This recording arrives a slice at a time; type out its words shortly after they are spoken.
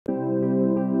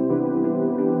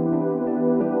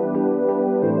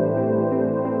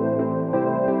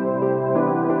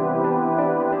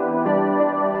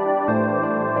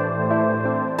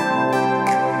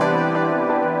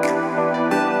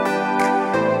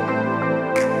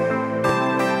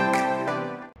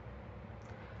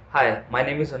Hi, my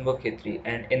name is Anubhav Khettry,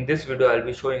 and in this video I'll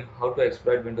be showing how to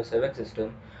exploit Windows 7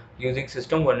 system using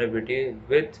system vulnerability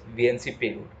with VNC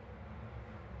payload.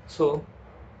 So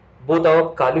both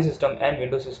our Kali system and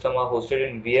Windows system are hosted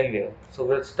in VMware. So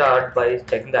we'll start by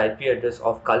checking the IP address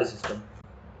of Kali system,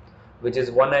 which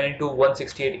is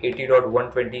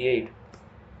 192.168.80.128.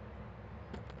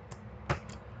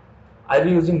 I'll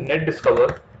be using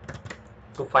NetDiscover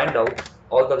to find out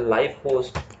all the live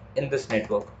hosts in this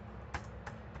network.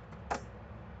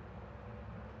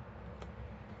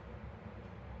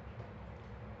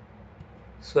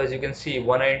 So as you can see,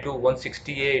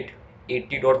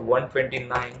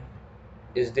 192.168.80.129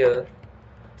 is there.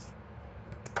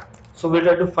 So we'll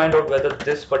try to find out whether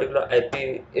this particular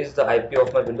IP is the IP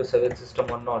of my Windows 7 system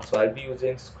or not. So I'll be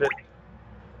using script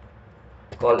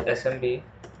called SMB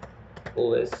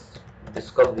OS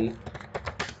discovery.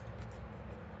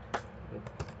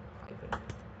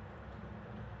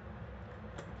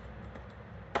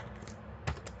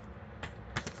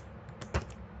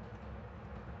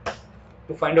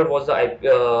 To find out what's the IP,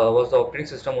 what's the operating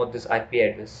system of this IP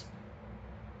address.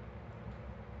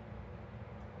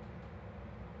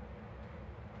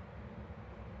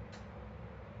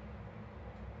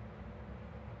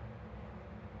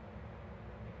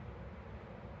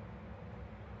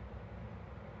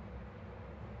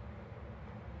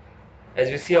 As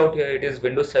we see out here, it is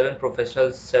Windows 7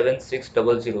 Professional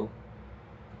 7600.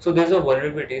 So there's a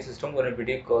vulnerability, system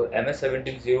vulnerability called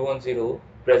MS17010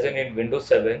 present in Windows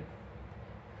 7,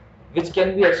 which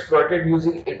can be exploited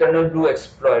using Eternal Blue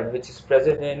exploit, which is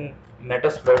present in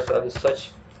Metasploit. So I will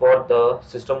search for the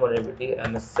system vulnerability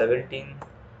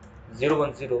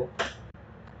MS17010,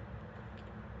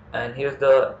 and here's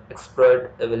the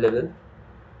exploit available.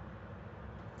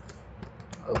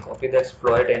 I'll copy the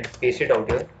exploit and paste it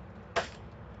out here.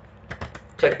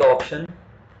 Check the option,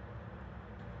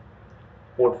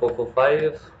 port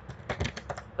 445.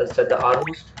 I'll set the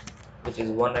rhost, which is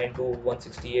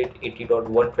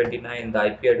 192.168.80.129, the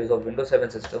IP address of Windows 7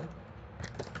 system,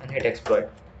 and hit exploit.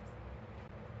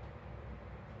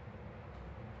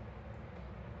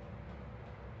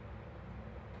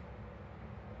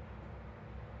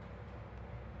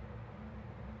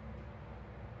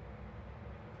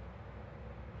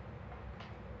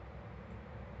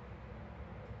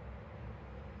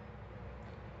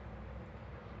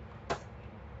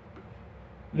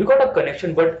 We got a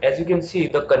connection, but as you can see,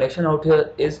 the connection out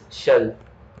here is shell.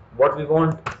 What we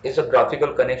want is a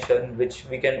graphical connection, which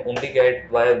we can only get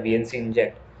via VNC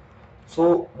inject.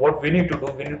 So what we need to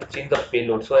do, we need to change the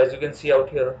payload. So as you can see out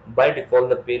here, by default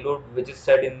the payload which is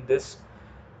set in this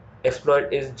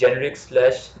exploit is generic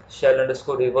 / shell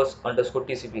underscore reverse underscore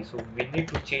TCP. So we need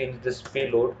to change this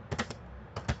payload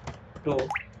to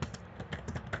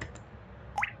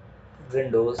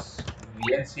Windows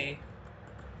VNC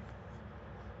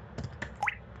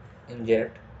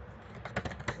inject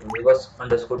reverse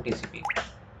underscore TCP.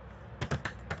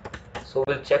 So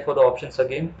we'll check for the options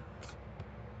again.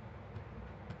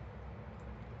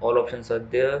 All options are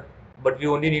there, but we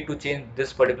only need to change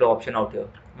this particular option out here,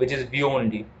 which is view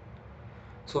only.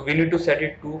 So we need to set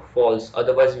it to false,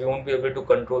 otherwise we won't be able to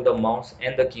control the mouse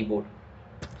and the keyboard.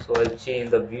 So I'll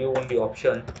change the view only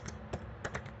option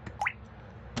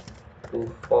to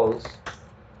false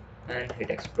and hit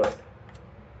exploit.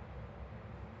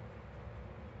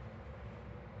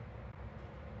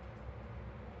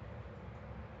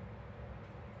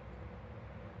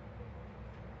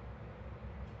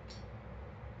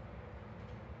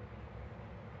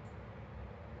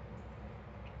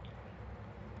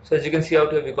 So as you can see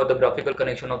out here, we got the graphical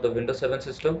connection of the Windows 7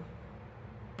 system.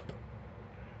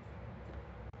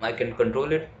 I can control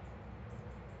it.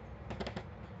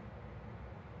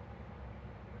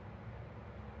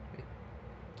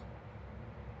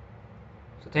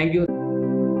 So thank you.